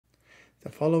The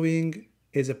following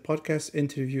is a podcast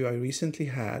interview I recently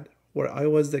had where I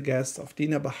was the guest of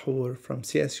Dina Bahour from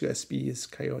CSUSB's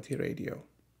Coyote Radio.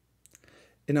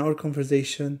 In our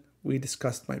conversation, we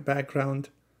discussed my background,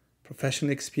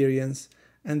 professional experience,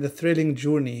 and the thrilling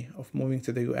journey of moving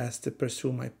to the US to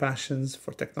pursue my passions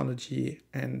for technology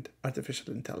and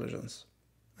artificial intelligence.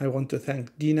 I want to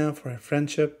thank Dina for her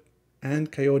friendship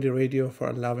and Coyote Radio for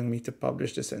allowing me to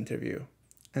publish this interview.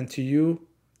 And to you,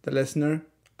 the listener,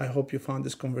 I hope you found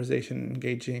this conversation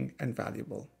engaging and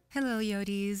valuable. Hello,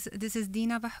 Yodis. This is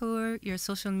Dina Bahour, your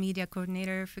social media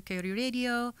coordinator for Coyote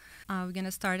Radio. We're going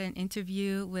to start an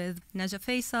interview with Naja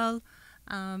Faysal.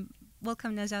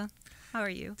 Welcome, Naja. How are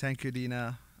you? Thank you,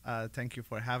 Dina. Thank you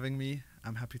for having me.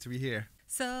 I'm happy to be here.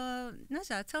 So,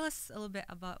 Naja, tell us a little bit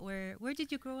about where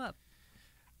did you grow up?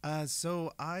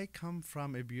 So I come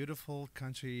from a beautiful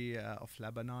country of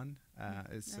Lebanon.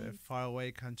 It's Nice. a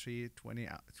faraway country, 20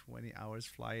 hours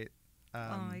flight.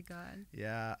 Oh my God.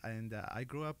 Yeah, and I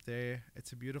grew up there.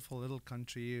 It's a beautiful little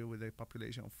country with a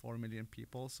population of 4 million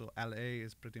people. So LA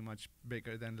is pretty much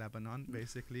bigger than Lebanon,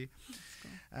 basically.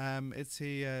 That's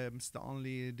cool. It's the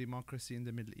only democracy in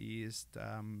the Middle East.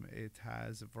 It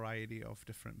has a variety of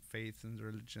different faiths and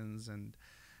religions, and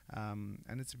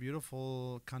it's a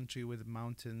beautiful country with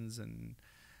mountains and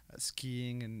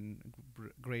skiing and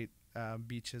great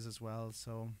beaches as well.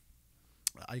 So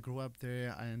I grew up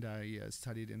there, and I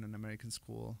studied in an American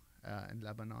school in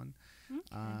Lebanon. Okay.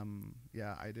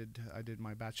 I did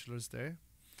my bachelor's there,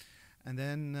 and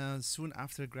then soon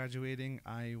after graduating,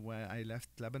 I left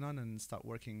Lebanon and started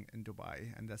working in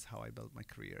Dubai, and that's how I built my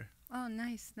career. Oh,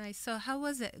 nice, nice. So how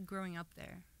was it growing up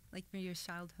there? Like your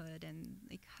childhood and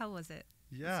like how was it?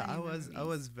 Yeah, Any I memories?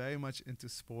 was very much into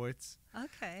sports.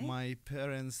 Okay. My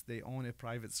parents, they own a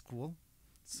private school.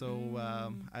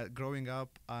 So growing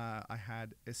up, I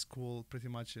had a school pretty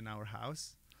much in our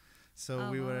house. So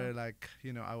Oh, we were wow. like,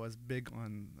 I was big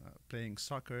on playing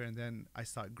soccer, and then I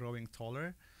started growing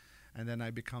taller. And then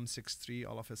I become 6'3"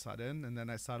 all of a sudden. And then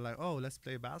I started like, oh, let's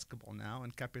play basketball now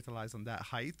and capitalize on that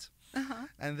height. Uh-huh.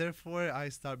 And therefore, I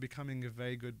started becoming a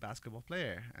very good basketball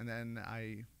player. And then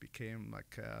I became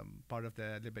like part of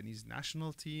the Lebanese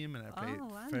national team, and I played Oh,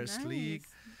 wow, first league.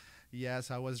 nice.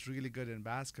 Yes, I was really good in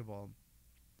basketball.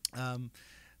 Um,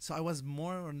 so I was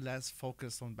more or less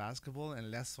focused on basketball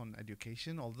and less on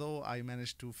education, although I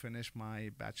managed to finish my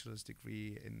bachelor's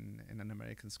degree in an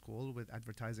American school with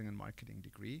advertising and marketing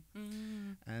degree.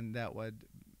 Mm. And that would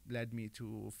led me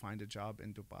to find a job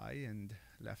in Dubai and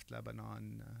left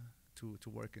Lebanon to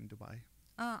work in Dubai.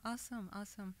 Oh, awesome,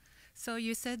 awesome. So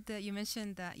you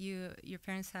mentioned that your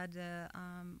parents had a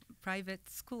private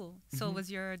school. So Mhm.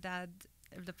 was your dad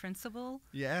the principal?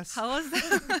 Yes. How was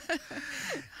that?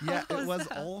 Yeah, How it was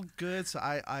that? all good. So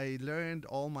I learned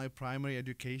all my primary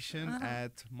education Uh-huh.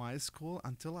 at my school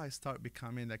until I start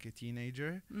becoming like a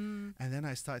teenager. Mm. And then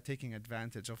I started taking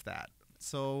advantage of that.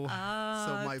 So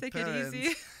my Take it parents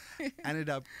easy. ended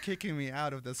up kicking me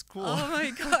out of the school. Oh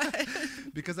my God.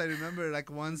 Because I remember like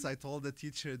once I told the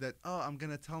teacher that, oh, I'm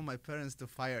going to tell my parents to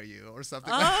fire you or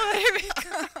something like Oh, here we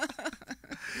go.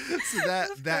 So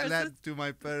Of that course, led to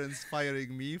my parents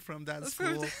firing me from that From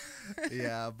school.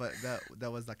 Yeah, but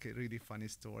that was like a really funny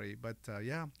story. But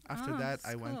yeah, after Oh, that that's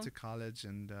I went cool. to college,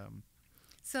 and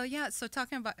So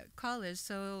talking about college,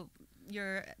 so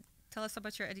tell us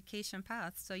about your education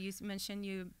path. So mentioned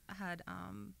you had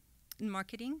in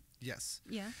marketing. yes.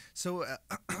 Yeah. So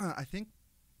I think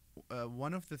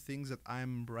one of the things that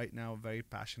I'm right now very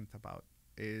passionate about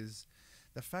is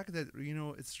the fact that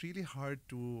it's really hard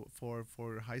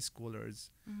for high schoolers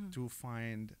Mhm. to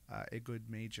find a good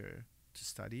major to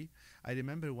study. I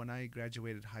remember when I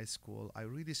graduated high school, I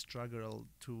really struggled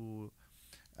to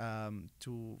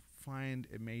find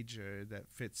a major that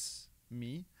fits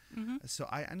me. Mhm. So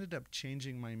I ended up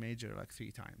changing my major like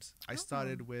 3 times. I Oh.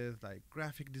 started with like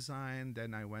graphic design,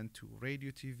 then I went to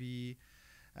radio TV,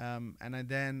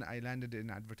 then I landed in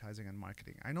advertising and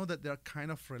marketing. I know that they're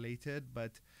kind of related,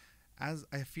 but as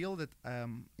I feel that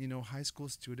high school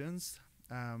students,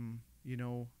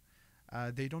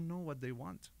 they don't know what they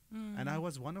want. And I Mm.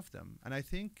 was one of them. And I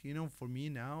think, for me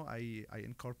now, I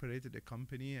incorporated a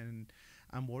company, and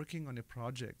I'm working on a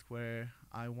project where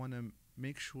I want to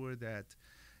make sure that,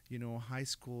 high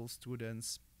school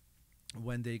students,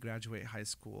 when they graduate high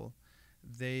school,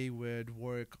 they would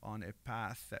work on a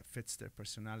path that fits their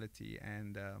personality.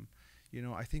 And,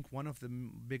 I think one of the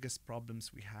biggest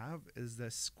problems we have is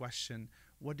this question,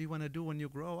 what do you want to do when you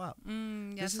grow up?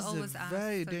 Yes, This is a always asked.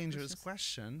 very So dangerous just-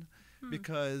 question Hmm.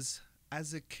 because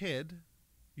as a kid,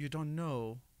 you don't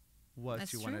know what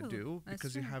That's you want to true. do That's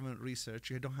because you true. haven't researched,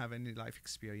 you don't have any life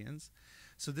experience.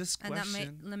 So this And that may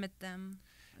question, limit them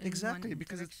in exactly, one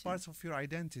because it's direction. part of your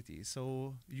identity. So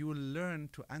you will learn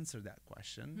to answer that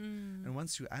question. And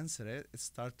once you answer it, it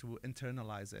start to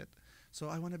internalize it. So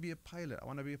I want to be a pilot. I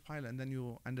want to be a pilot. And then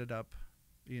you ended up,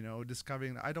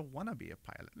 discovering I don't want to be a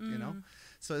pilot,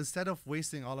 So instead of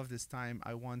wasting all of this time,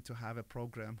 I want to have a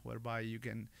program whereby you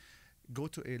can go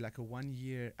to a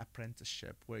 1-year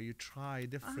apprenticeship where you try Oh,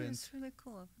 different, that's really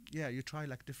cool. you try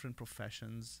like different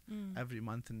professions every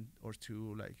month or two.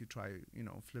 Like you try,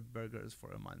 flip burgers for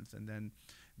a month, and then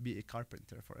be a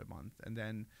carpenter for a month, and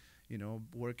then,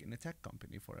 work in a tech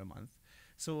company for a month.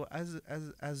 So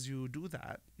as you do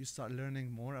that, you start learning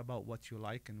more about what you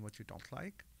like and what you don't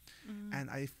like. And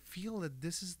I feel that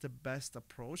this is the best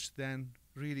approach than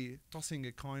really tossing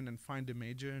a coin and find a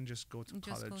major and just go to Just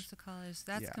college. goes to college.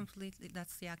 That's Yeah. completely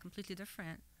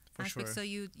different. For aspect. sure. So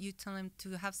you tell them to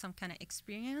have some kind of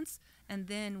experience, and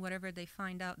then whatever they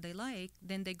find out they like,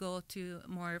 then they go to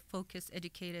more focused,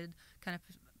 educated kind of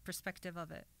perspective of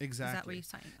it. Exactly. Is that what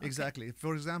you're saying? Okay. Exactly.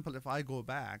 For example, if I go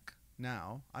back now,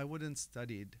 I wouldn't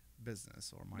studied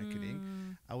business or marketing.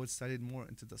 I would study more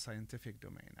into the scientific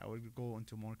domain. I would go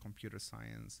into more computer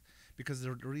science, because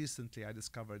recently I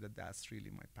discovered that that's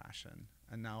really my passion.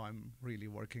 And now I'm really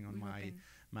working on my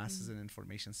master's in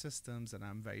information systems, and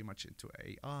I'm very much into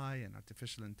AI and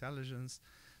artificial intelligence.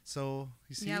 So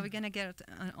you see, Yeah, we're gonna get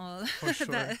on all For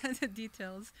sure. the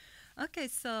details. Okay,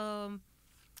 so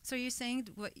you're saying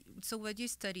what you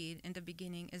studied in the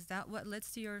beginning, is that what led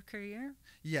to your career?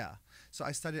 Yeah. So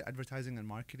I studied advertising and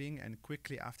marketing, and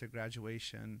quickly after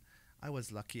graduation, I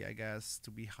was lucky, I guess,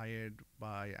 to be hired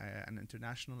by an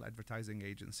international advertising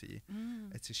agency.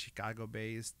 It's a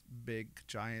Chicago-based, big,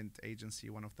 giant agency,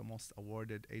 one of the most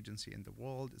awarded agency in the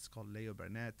world. It's called Leo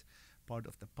Burnett, part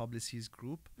of the Publicis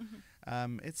Group.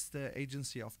 It's the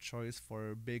agency of choice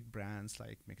for big brands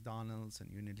like McDonald's and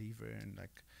Unilever and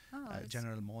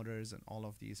General Motors and all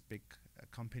of these big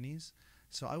companies.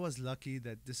 So I was lucky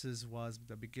that this was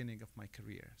the beginning of my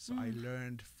career. So I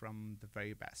learned from the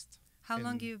very best. How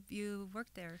long you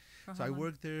worked there? So I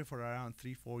worked there for around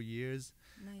 3-4 years.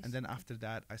 Nice. And then after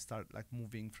that, I started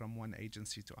moving from one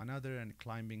agency to another and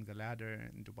climbing the ladder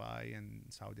in Dubai and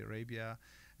Saudi Arabia.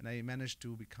 And I managed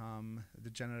to become the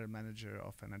general manager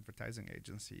of an advertising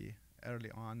agency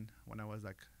early on when I was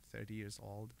 30 years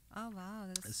old. Oh, wow.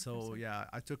 That's So impressive. yeah,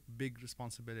 I took big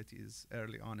responsibilities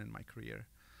early on in my career.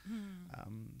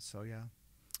 So yeah.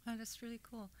 Oh, that's really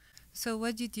cool. So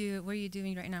what are you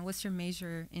doing right now? What's your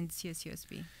major in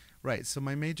CSUSB? Right. So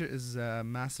my major is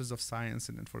Masters of Science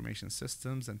in Information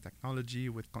Systems and Technology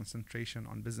with concentration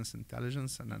on business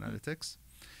intelligence and analytics.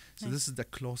 So Nice. this is the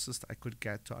closest I could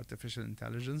get to artificial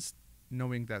intelligence,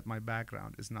 knowing that my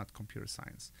background is not computer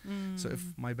science. So if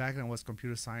my background was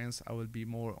computer science, I would be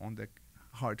more on the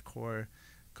hardcore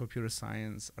computer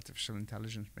science, artificial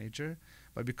intelligence major.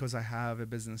 But because I have a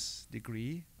business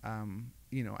degree,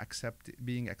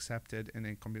 being accepted in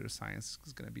a computer science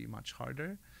is going to be much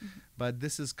harder. But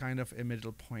this is kind of a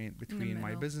middle point between my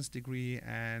middle. business degree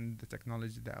and the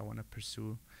technology that I want to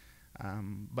pursue.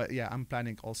 But yeah, I'm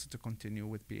planning also to continue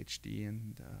with PhD,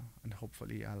 and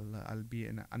hopefully I'll be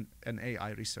an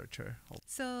AI researcher.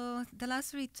 So the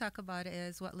last we talk about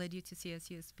is what led you to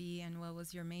CSUSB and what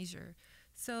was your major.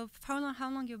 So how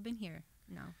long you've been here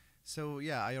now? So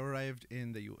yeah, I arrived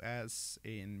in the U.S.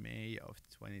 in May of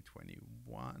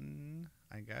 2021,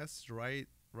 I guess, right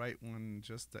when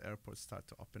just the airports start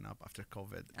to open up after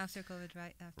COVID. After COVID,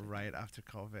 right? Right after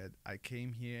COVID, I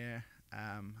came here.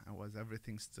 I was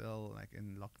everything still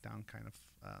in lockdown kind of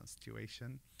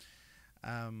situation.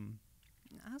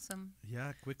 Awesome.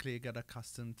 Yeah, quickly got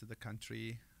accustomed to the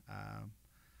country,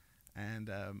 and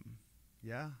I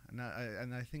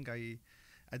think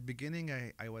at beginning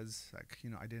I was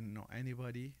I didn't know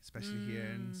anybody, especially here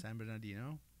in San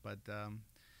Bernardino, but I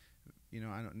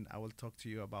will talk to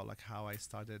you about how I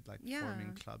started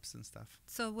forming clubs and stuff.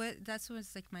 So that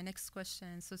was my next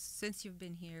question. So since you've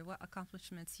been here, what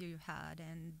accomplishments you had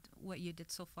and what you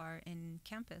did so far in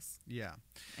campus? Yeah.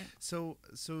 And So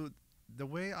the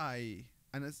way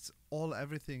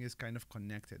everything is kind of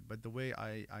connected, but the way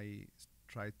I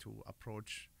try to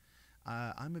approach,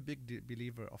 I'm a big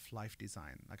believer of life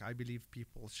design. I believe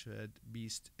people should be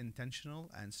intentional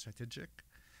and strategic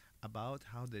about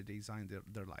how they design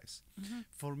their lives.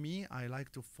 For me, I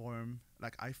like to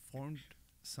I formed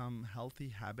some healthy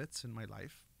habits in my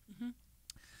life,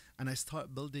 and I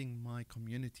start building my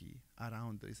community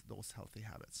around those healthy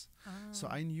habits. So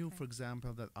I knew, for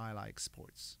example, that I like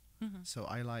sports. So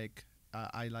I like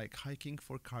hiking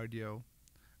for cardio.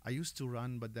 I used to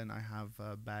run, but then I have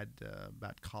bad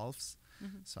calves,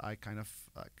 so I kind of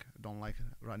don't like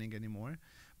running anymore.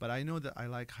 but I know that I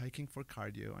like hiking for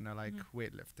cardio and I like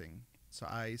weightlifting. So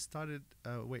I started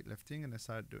weightlifting and I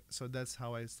started so that's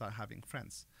how I started having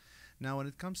friends. Now, when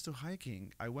it comes to hiking,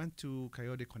 I went to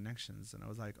Coyote Connections and I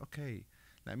was like, okay,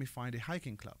 let me find a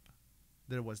hiking club.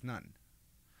 There was none.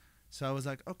 So I was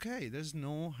like, okay, there's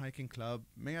no hiking club.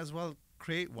 May as well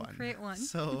create one. Create one.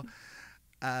 So,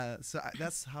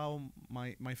 that's how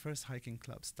my first hiking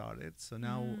club started. So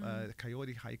now the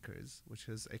Coyote Hikers, which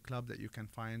is a club that you can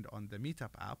find on the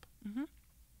Meetup app,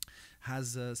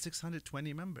 has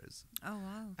 620 members. Oh,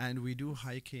 wow. And we do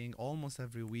hiking almost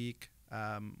every week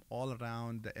all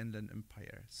around the Inland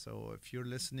Empire. So if you're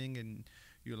listening and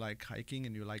you like hiking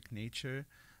and you like nature,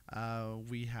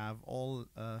 we have all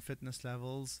fitness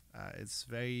levels. It's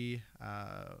very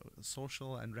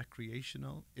social and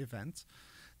recreational event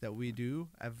that we do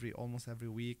almost every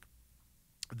week.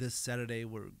 This Saturday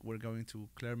we're going to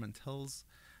Claremont Hills.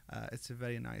 It's a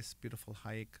very nice, beautiful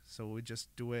hike. So we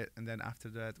just do it, and then after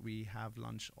that we have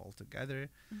lunch all together.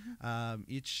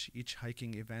 Each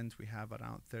hiking event we have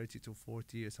around 30 to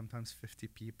 40 or sometimes 50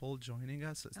 people joining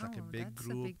us. So it's like a big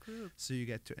group. So you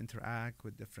get to interact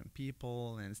with different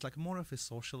people, and it's like more of a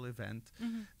social event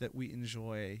that we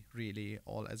enjoy really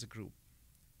all as a group.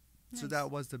 Nice. So that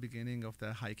was the beginning of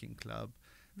the hiking club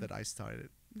that I started.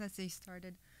 That's how you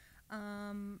started.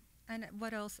 And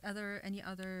what else? Any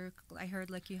other? I heard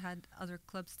like you had other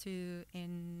clubs too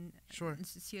in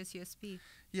CSUSB.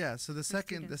 Yeah. So the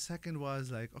second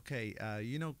was like, okay,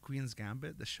 you know Queen's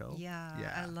Gambit, the show.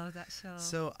 Yeah, I love that show.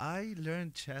 So I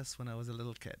learned chess when I was a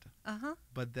little kid.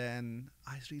 But then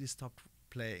I really stopped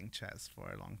playing chess for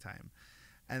a long time.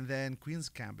 And then Queen's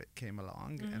Gambit came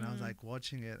along, and I was like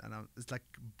watching it, and it's like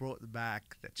brought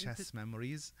back the chess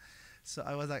memories. So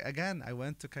I was like, again, I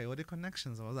went to Coyote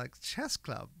Connections. I was like, chess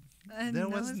club. There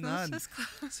was none.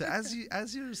 So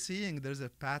as you're seeing, there's a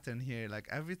pattern here. Like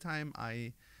every time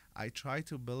I try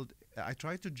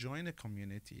to join a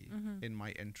community in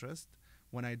my interest.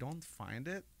 When I don't find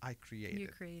it, I create it. You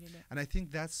created it. And I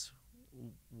think that's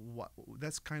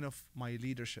kind of my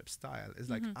leadership style. Is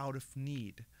like out of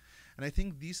need. And I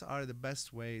think these are the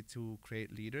best way to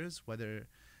create leaders, whether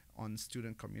on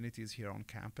student communities here on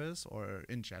campus or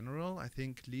in general. I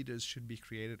think leaders should be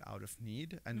created out of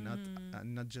need and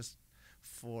not just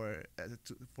for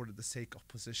the sake of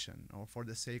position or for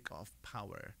the sake of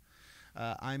power.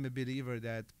 I'm a believer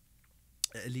that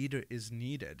a leader is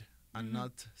needed and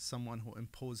not someone who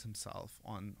imposes himself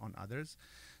on others.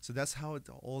 So that's how it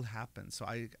all happened. So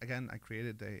I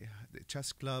created the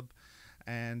chess club.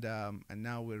 And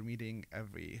now we're meeting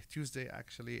every Tuesday.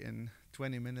 Actually, in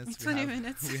 20 minutes,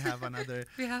 we have another.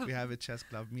 we have a chess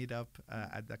club meetup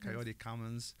at the Coyote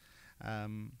Commons,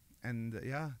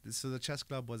 so the chess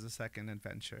club was the second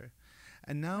adventure,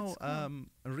 and now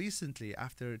recently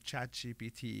after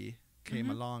ChatGPT came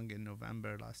along in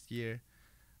November last year,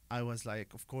 I was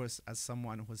like, of course, as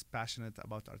someone who's passionate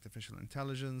about artificial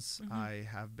intelligence, I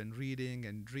have been reading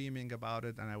and dreaming about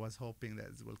it, and I was hoping that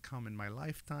it will come in my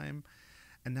lifetime.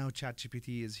 And now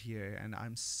ChatGPT is here, and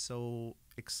I'm so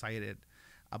excited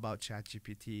about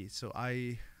ChatGPT. So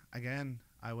I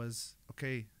was,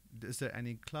 okay, is there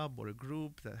any club or a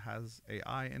group that has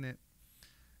AI in it?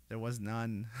 There was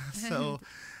none. So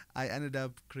I ended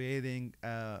up creating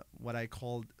what I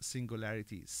called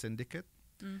Singularity Syndicate,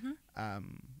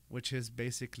 which is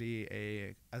basically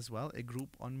a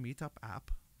group on Meetup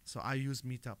app. So I use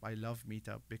Meetup. I love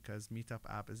Meetup because Meetup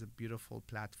app is a beautiful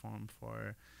platform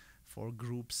for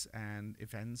groups and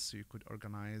events. So you could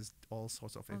organize all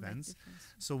sorts of events.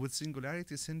 So with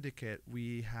Singularity Syndicate,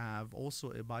 we have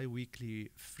also a bi-weekly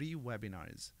free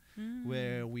webinars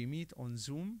where we meet on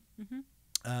Zoom.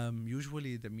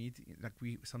 Usually the meeting, like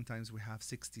sometimes we have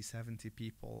 60, 70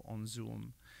 people on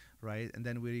Zoom, right? And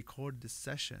then we record this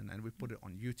session and we put it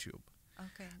on YouTube.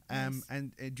 Okay. Nice.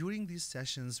 And during these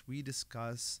sessions, we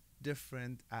discuss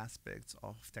different aspects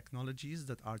of technologies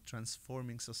that are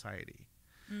transforming society.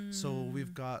 So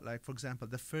we've got, like, for example,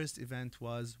 the first event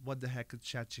was, what the heck is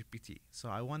ChatGPT? So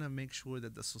I want to make sure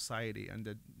that the society and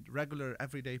the regular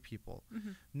everyday people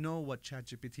know what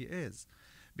ChatGPT is,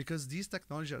 because these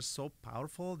technologies are so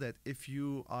powerful that if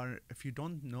you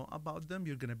don't know about them,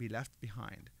 you're going to be left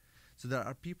behind. So there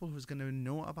are people who's going to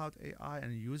know about AI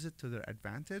and use it to their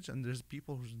advantage, and there's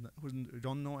people who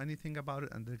don't know anything about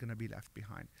it and they're going to be left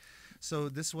behind. So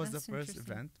this was the first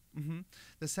event.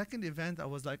 The second event, I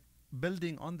was like,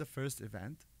 building on the first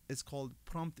event, it's called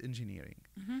prompt engineering.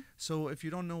 So if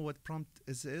you don't know what prompt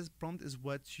is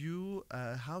what you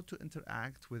how to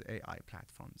interact with AI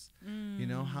platforms. You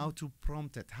know, how to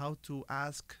prompt it, how to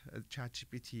ask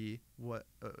ChatGPT what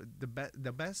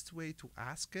the best way to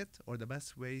ask it, or the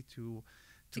best way to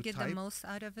to get type the most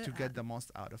out of it. to get the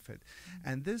most out of it.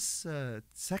 And this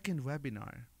second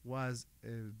webinar was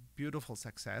a beautiful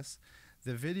success.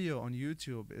 The video on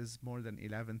YouTube is more than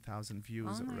 11,000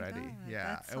 views Oh my already. God,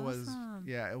 Yeah, that's it was. awesome.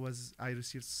 Yeah, it was. I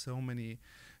received so many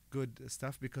good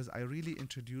stuff because I really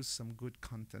introduced some good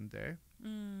content there.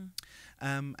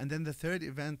 And then the third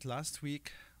event last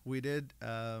week, we did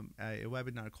a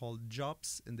webinar called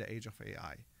Jobs in the Age of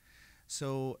AI.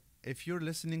 So if you're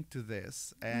listening to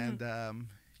this and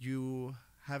you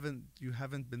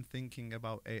haven't been thinking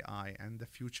about AI and the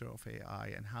future of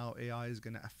AI and how AI is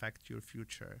going to affect your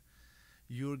future,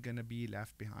 you're going to be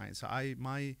left behind. So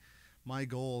my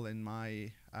goal and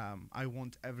I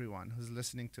want everyone who's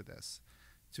listening to this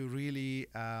to really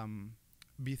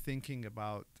be thinking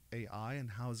about AI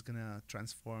and how it's going to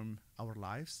transform our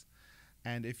lives.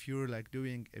 And if you're like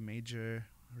doing a major,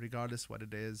 regardless what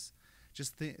it is,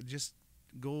 just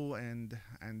go and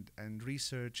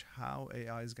research how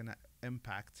AI is going to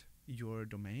impact your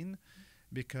domain,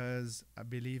 because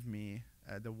believe me,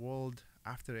 the world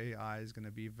after AI is going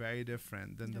to be very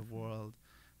different than the world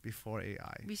before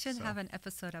AI. We should have an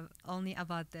episode only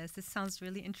about this. It sounds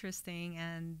really interesting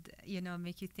and,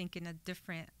 make you think in a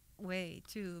different way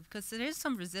too, because there is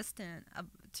some resistance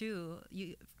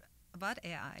about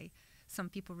AI. Some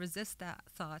people resist that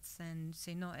thoughts and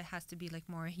say, no, it has to be like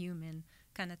more human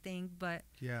kind of thing. But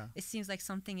it seems like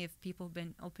something, if people have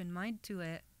been open-minded to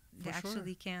it, they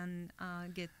actually can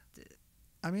get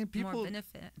more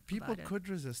benefit. People could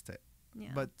resist it.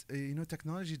 Yeah. But,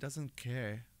 technology doesn't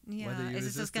care. Yeah, whether you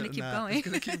it's just going to keep not. going. It's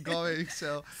going to keep going.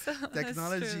 So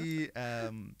technology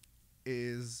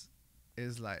is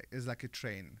like a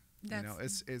train.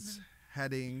 It's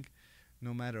heading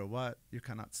no matter what. You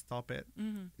cannot stop it.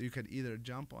 You can either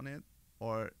jump on it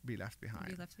or be left behind.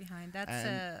 Be left behind.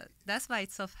 That's why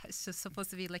it's just supposed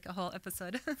to be like a whole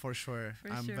episode. For sure.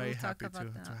 I'm very happy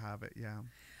to have it. Yeah.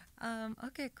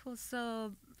 Okay, cool.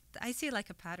 So I see like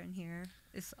a pattern here.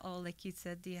 It's all like you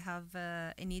said. You have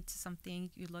a need to something.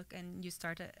 You look and you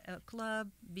start a club,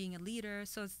 being a leader.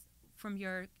 So it's from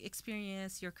your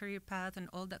experience, your career path, and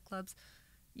all that clubs,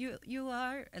 you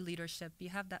are a leadership. You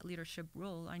have that leadership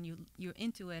role, and you're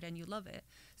into it and you love it.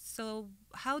 So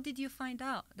how did you find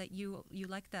out that you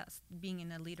like that, being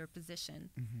in a leader position?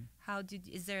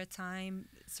 Is there a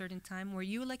certain time where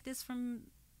you like this from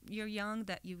you're young,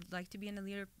 that you like to be in a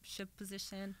leadership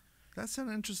position? That's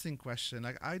an interesting question.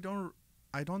 Like I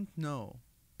don't know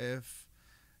if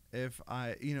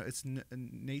I, it's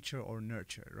nature or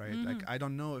nurture, right? Like I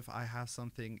don't know if I have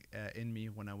something in me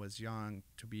when I was young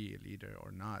to be a leader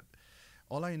or not.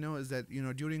 All I know is that,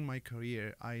 during my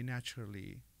career, I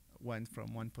naturally went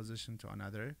from one position to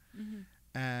another.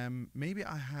 Maybe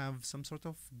I have some sort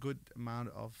of good amount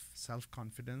of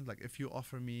self-confidence. Like if you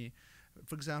offer me,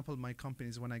 for example, my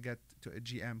companies, when I get to a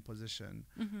GM position,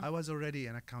 I was already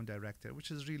an account director,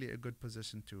 which is really a good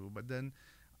position too. But then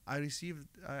I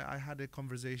had a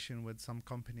conversation with some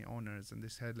company owners, and they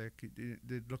said like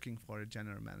they're looking for a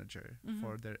general manager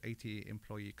for their 80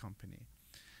 employee company.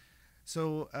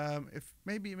 So if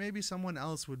maybe someone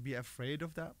else would be afraid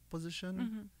of that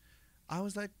position, I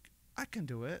was like, I can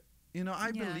do it.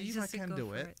 I believe I can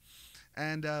do it.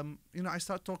 And I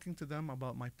start talking to them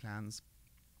about my plans.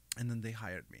 And then they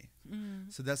hired me.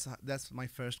 So that's my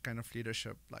first kind of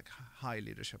leadership, like high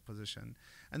leadership position.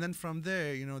 And then from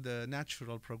there, the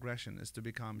natural progression is to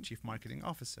become chief marketing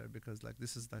officer, because like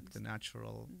this is like the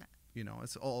natural,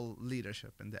 it's all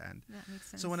leadership in the end. That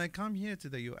makes sense. So when I come here to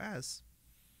the US,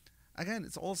 again,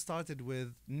 it's all started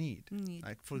with need.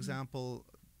 Like for example,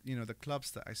 the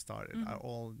clubs that I started are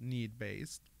all need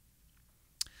based.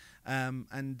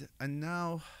 And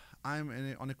now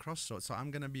I'm on a crossroads. So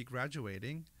I'm going to be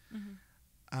graduating.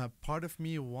 Part of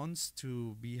me wants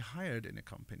to be hired in a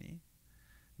company.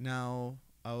 Now,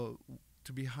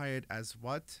 to be hired as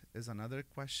what is another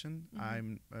question.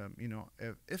 I'm,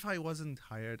 if I wasn't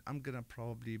hired, I'm going to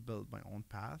probably build my own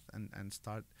path and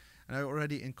start. And I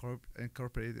already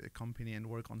incorporated a company and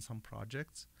work on some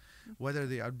projects. Whether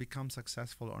they are become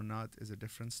successful or not is a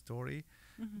different story.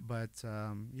 But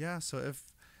so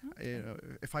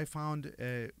if I found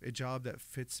a job that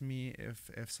fits me,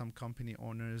 if some company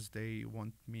owners, they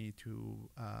want me to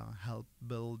help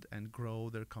build and grow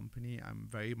their company, I'm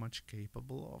very much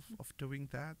capable of doing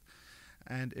that.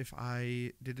 And if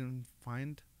I didn't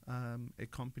find a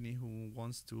company who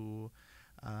wants to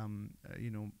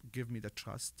give me the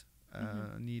trust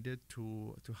needed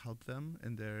to help them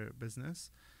in their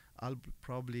business, I'll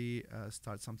probably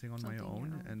start something on my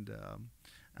own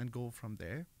and go from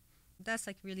there. That's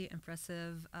like really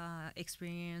impressive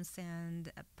experience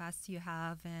and past you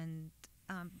have, and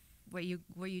what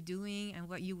you're doing and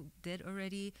what you did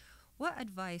already, what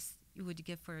advice you would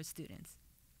give for our students?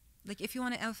 Like, if you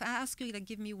want to, if I ask you, like,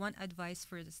 give me one advice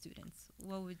for the students,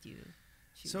 what would you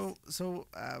choose? So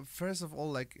first of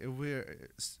all, like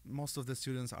most of the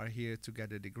students are here to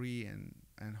get a degree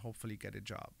and hopefully get a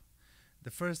job.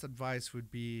 The first advice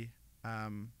would be,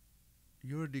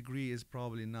 your degree is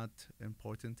probably not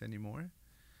important anymore.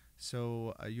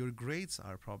 So your grades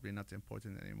are probably not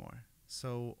important anymore.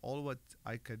 So all what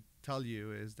I could tell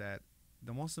you is that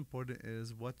the most important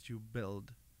is what you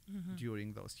build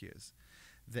during those years,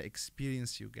 the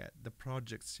experience you get, the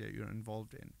projects that you're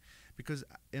involved in, because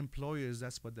employers,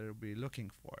 that's what they'll be looking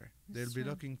for. They'll be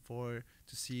looking for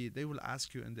to see, they will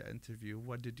ask you in the interview,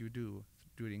 what did you do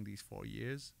during these 4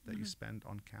 years that you spent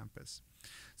on campus?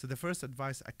 So the first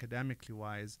advice, academically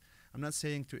wise, I'm not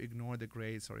saying to ignore the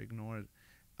grades or ignore,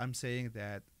 I'm saying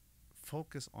that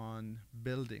focus on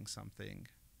building something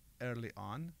early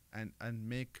on and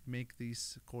make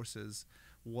these courses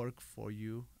work for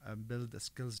you and build the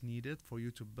skills needed for you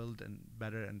to build and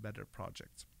better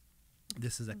projects.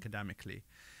 This is academically.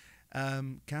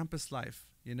 Campus life,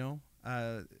 it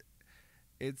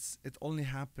only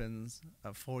happens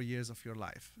 4 years of your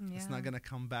life. It's not gonna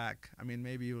come back. I mean,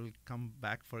 maybe you'll come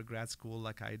back for grad school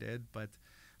like I did, but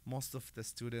most of the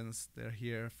students, they're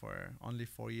here for only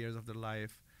 4 years of their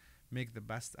life. Make the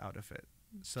best out of it.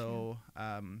 So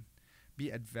be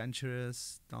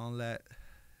adventurous. Don't let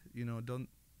you don't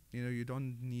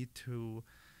need to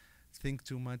think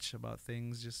too much about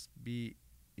things. Just be,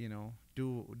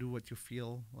 do what you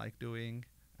feel like doing.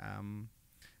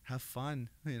 Have fun.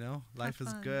 Life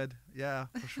is good. Yeah,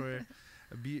 for sure.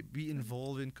 Be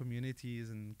involved in communities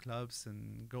and clubs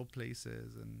and go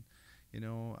places and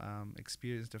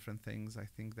experience different things. I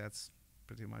think that's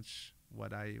pretty much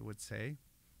what I would say.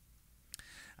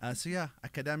 So yeah,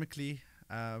 academically,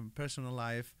 personal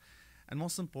life, and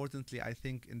most importantly, I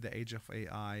think in the age of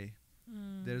AI,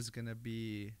 there's gonna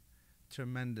be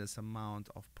tremendous amount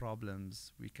of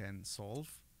problems we can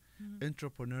solve.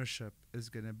 Entrepreneurship is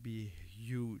gonna be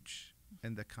huge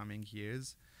in the coming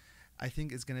years. I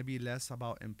think it's gonna be less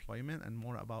about employment and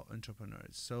more about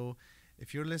entrepreneurs. So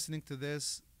if you're listening to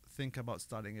this, think about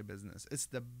starting a business. It's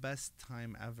the best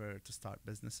time ever to start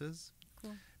businesses.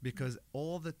 Cool. Because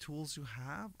all the tools you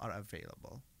have are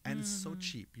available and it's so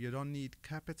cheap. You don't need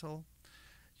capital.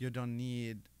 You don't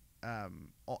need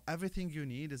everything you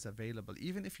need is available.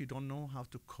 Even if you don't know how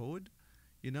to code,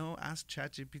 ask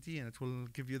ChatGPT and it will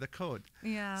give you the code.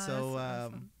 Yeah. So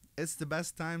that's awesome. it's the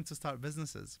best time to start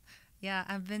businesses. Yeah,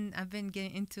 I've been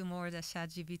getting into more of the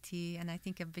ChatGPT, and I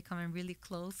think I'm becoming really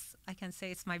close. I can say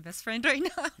it's my best friend right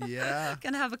now. Yeah.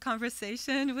 Can have a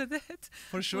conversation with it.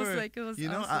 For sure. It was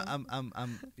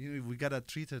awesome. We gotta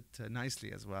treat it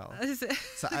nicely as well. Is it-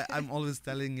 So I'm always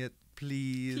telling it,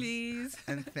 please, Please.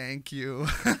 and thank you,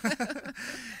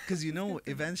 because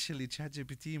eventually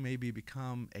ChatGPT maybe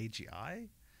become AGI,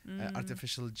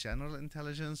 artificial general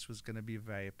intelligence, was gonna be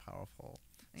very powerful.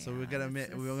 So we're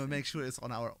gonna make sure it's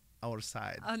on our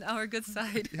side. On our good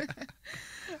side.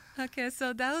 Okay,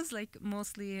 so that was like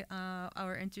mostly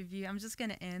our interview. I'm just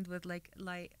gonna end with like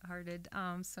light-hearted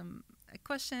some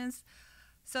questions.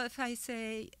 So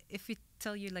if we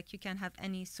tell you like you can have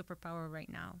any superpower right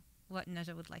now, what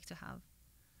Naja would like to have?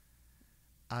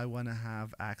 I want to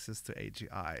have access to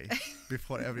AGI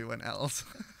before everyone else.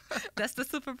 That's the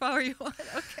superpower you want.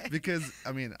 Okay. Because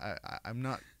I'm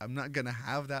not gonna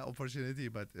have that opportunity.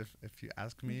 But if you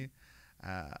ask me,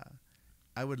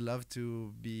 I would love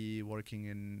to be working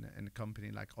in a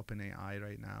company like OpenAI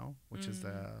right now, which is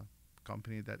the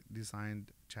company that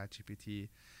designed ChatGPT,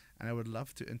 and I would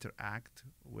love to interact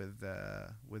with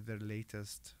their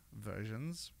latest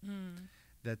versions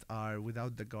that are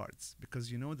without the guards,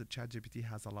 because the ChatGPT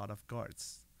has a lot of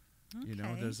guards. Okay.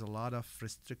 There's a lot of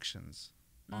restrictions.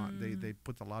 They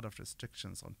put a lot of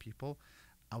restrictions on people.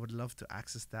 I would love to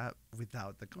access that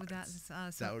without the guards. So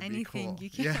That would be anything cool. you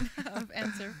can Yeah. have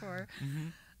answer for.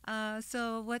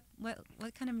 So what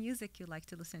kind of music you like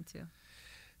to listen to?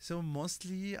 So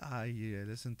mostly I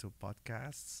listen to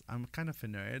podcasts. I'm kind of a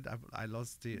nerd. I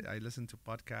listen to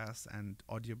podcasts and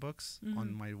audiobooks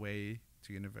on my way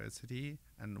to university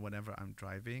and whenever I'm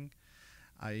driving.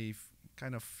 I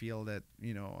kind of feel that,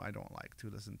 I don't like to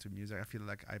listen to music. I feel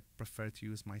like I prefer to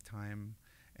use my time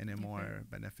in a more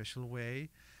beneficial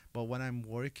way. But when I'm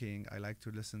working, I like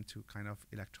to listen to kind of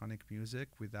electronic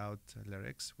music without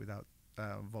lyrics, without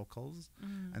vocals.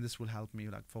 And this will help me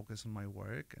like focus on my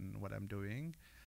work and what I'm doing.